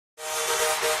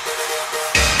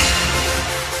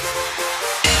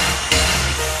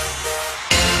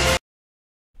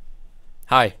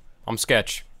Hi, I'm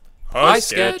Sketch. Hi,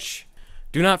 Sketch.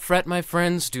 Do not fret, my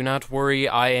friends. Do not worry.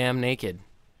 I am naked.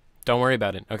 Don't worry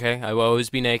about it, okay? I will always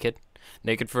be naked.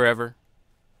 Naked forever.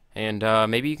 And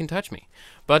maybe you can touch me.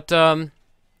 But,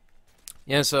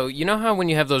 yeah, so you know how when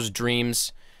you have those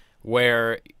dreams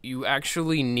where you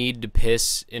actually need to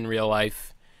piss in real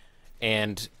life,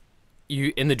 and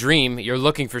you in the dream you're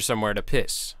looking for somewhere to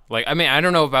piss. Like, I mean, I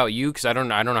don't know about you because I don't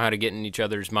know how to get in each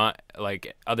other's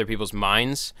other people's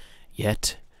minds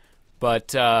yet.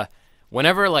 But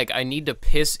whenever like I need to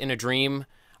piss in a dream,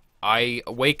 I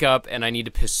wake up and I need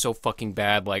to piss so fucking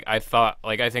bad. Like I think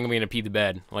I'm gonna pee the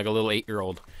bed like a little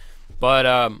 8-year-old.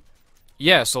 But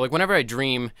yeah, so like whenever I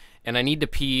dream and I need to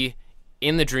pee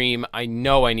in the dream, I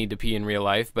know I need to pee in real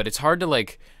life, but it's hard to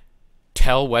like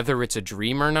tell whether it's a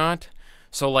dream or not.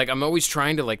 So like I'm always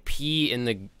trying to like pee in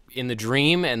the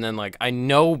dream, and then like I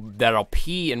know that I'll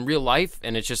pee in real life,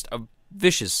 and it's just a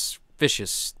vicious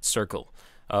circle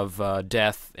of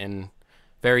death and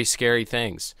very scary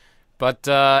things. But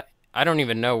I don't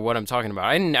even know what I'm talking about.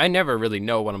 I never really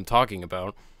know what I'm talking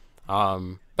about.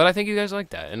 But I think you guys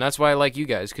like that, and that's why I like you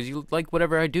guys, because you like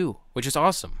whatever I do, which is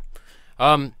awesome.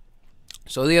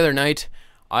 So the other night,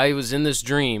 I was in this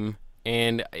dream,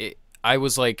 and I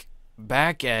was like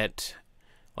back at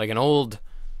like an old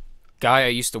guy I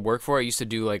used to work for. I used to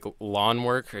do like lawn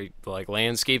work, or, like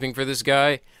landscaping for this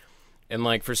guy. And,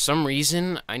 like, for some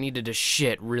reason, I needed to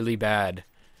shit really bad.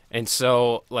 And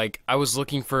so, like, I was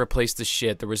looking for a place to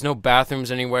shit. There was no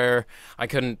bathrooms anywhere. I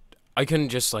couldn't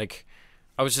just, like...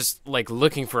 I was just, like,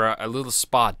 looking for a little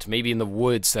spot, maybe in the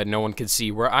woods that no one could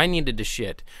see, where I needed to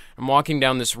shit. I'm walking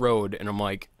down this road, and I'm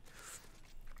like...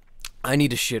 I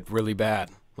need to shit really bad.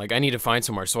 Like, I need to find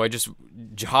somewhere. So I just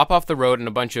hop off the road, and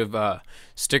a bunch of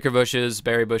sticker bushes,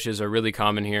 berry bushes are really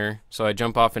common here. So I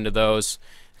jump off into those...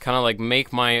 kind of like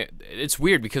make my... It's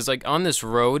weird because like on this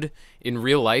road in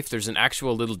real life there's an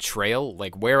actual little trail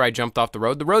like where I jumped off the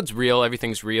road. The road's real,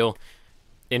 everything's real.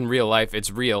 In real life it's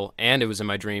real, and it was in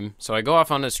my dream. So I go off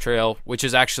on this trail, which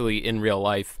is actually in real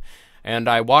life, and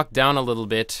I walk down a little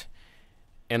bit,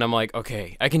 and I'm like,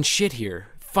 okay, I can shit here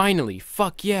finally,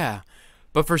 fuck yeah.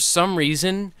 But for some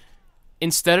reason,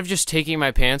 instead of just taking my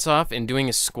pants off and doing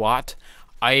a squat,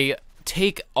 I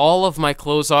take all of my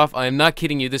clothes off. I'm not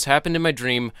kidding you. This happened in my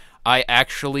dream. I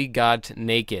actually got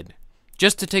naked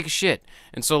just to take a shit.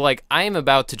 And so like I'm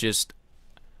just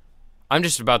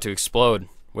about to explode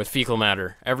with fecal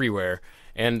matter everywhere.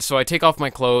 And so I take off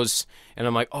my clothes and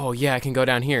I'm like, oh yeah, I can go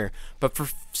down here. But for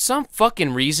some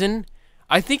fucking reason,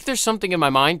 I think there's something in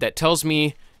my mind that tells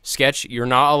me, Sketch, you're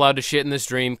not allowed to shit in this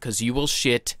dream because you will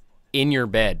shit in your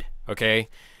bed. Okay?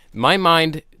 My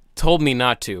mind told me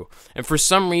not to. And for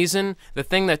some reason, the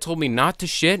thing that told me not to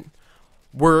shit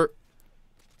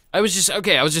I was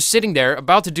just sitting there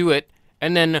about to do it,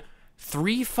 and then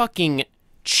 3 fucking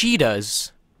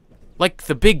cheetahs, like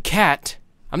the big cat,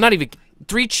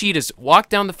 3 cheetahs walk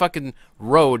down the fucking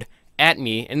road at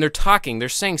me, and they're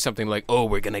saying something like, oh,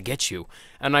 we're gonna get you.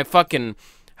 And I fucking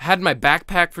had my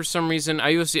backpack for some reason.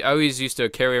 I always used to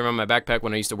carry around my backpack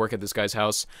when I used to work at this guy's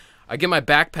house. I get my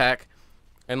backpack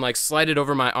and like slide it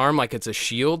over my arm like it's a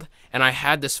shield, and I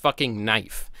had this fucking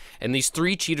knife. And these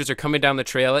 3 cheaters are coming down the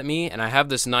trail at me, and I have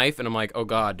this knife, and I'm like, oh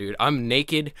god, dude, I'm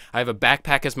naked, I have a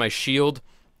backpack as my shield,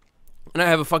 and I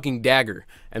have a fucking dagger.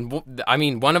 And I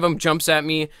mean, one of them jumps at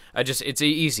me, it's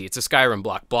easy, it's a Skyrim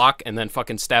block, and then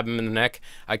fucking stab him in the neck.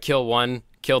 I kill one,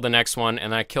 kill the next one,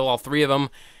 and I kill all 3 of them,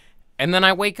 and then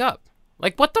I wake up.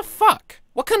 Like, what the fuck?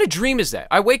 What kind of dream is that?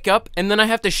 I wake up, and then I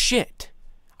have to shit.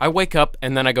 I wake up,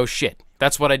 and then I go shit.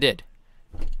 That's what I did.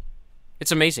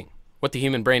 It's amazing what the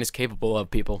human brain is capable of,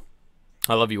 people.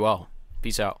 I love you all.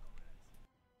 Peace out.